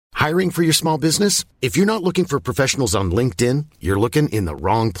Hiring for your small business? If you're not looking for professionals on LinkedIn, you're looking in the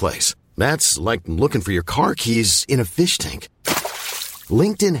wrong place. That's like looking for your car keys in a fish tank.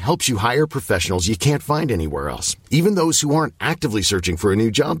 LinkedIn helps you hire professionals you can't find anywhere else, even those who aren't actively searching for a new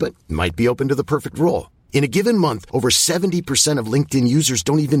job but might be open to the perfect role. In a given month, over 70% of LinkedIn users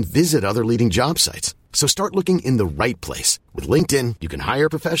don't even visit other leading job sites. So start looking in the right place. With LinkedIn, you can hire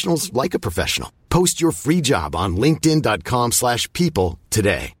professionals like a professional. Post your free job on linkedin.com/people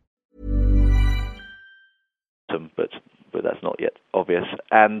today. But that's not yet obvious.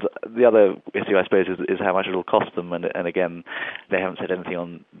 And the other issue, I suppose, is how much it will cost them. And again, they haven't said anything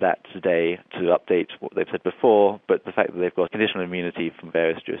on that today to update what they've said before, but the fact that they've got conditional immunity from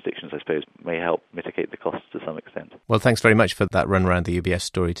various jurisdictions, I suppose, may help mitigate the costs to some extent. Well, thanks very much for that run around the UBS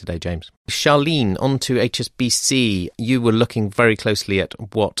story today, James. Charlene, on to HSBC. You were looking very closely at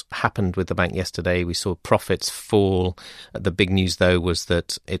what happened with the bank yesterday. We saw profits fall. The big news, though, was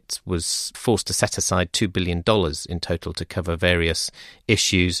that it was forced to set aside $2 billion in total to cover various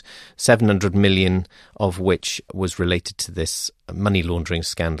issues, 700 million of which was related to this money laundering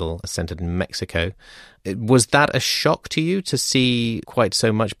scandal centred in Mexico. Was that a shock to you to see quite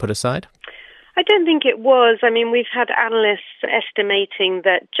so much put aside? I don't think it was. I mean, we've had analysts estimating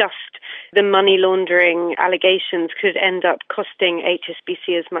that just the money laundering allegations could end up costing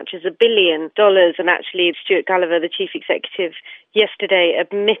HSBC as much as $1 billion. And actually, Stuart Gulliver, the chief executive, yesterday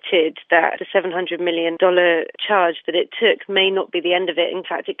admitted that the $700 million charge that it took may not be the end of it. In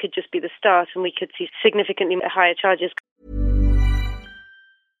fact, it could just be the start, and we could see significantly higher charges.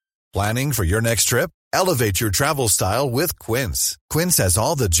 Planning for your next trip? Elevate your travel style with Quince. Quince has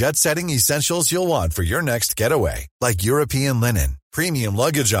all the jet-setting essentials you'll want for your next getaway, like European linen, premium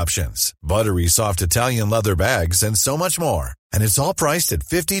luggage options, buttery soft Italian leather bags, and so much more. And it's all priced at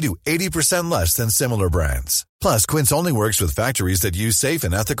 50 to 80% less than similar brands. Plus, Quince only works with factories that use safe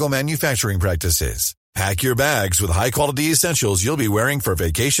and ethical manufacturing practices. Pack your bags with high-quality essentials you'll be wearing for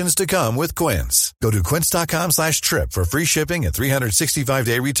vacations to come with Quince. Go to quince.com/trip for free shipping and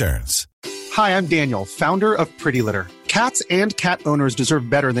 365-day returns. Hi, I'm Daniel, founder of Pretty Litter. Cats and cat owners deserve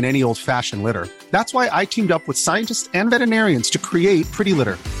better than any old-fashioned litter. That's why I teamed up with scientists and veterinarians to create Pretty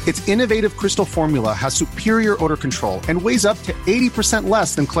Litter. Its innovative crystal formula has superior odor control and weighs up to 80%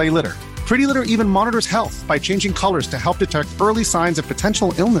 less than clay litter. Pretty Litter even monitors health by changing colors to help detect early signs of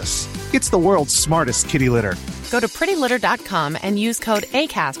potential illness. It's the world's smartest kitty litter. Go to prettylitter.com and use code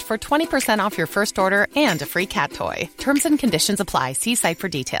ACAST for 20% off your first order and a free cat toy. Terms and conditions apply. See site for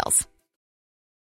details.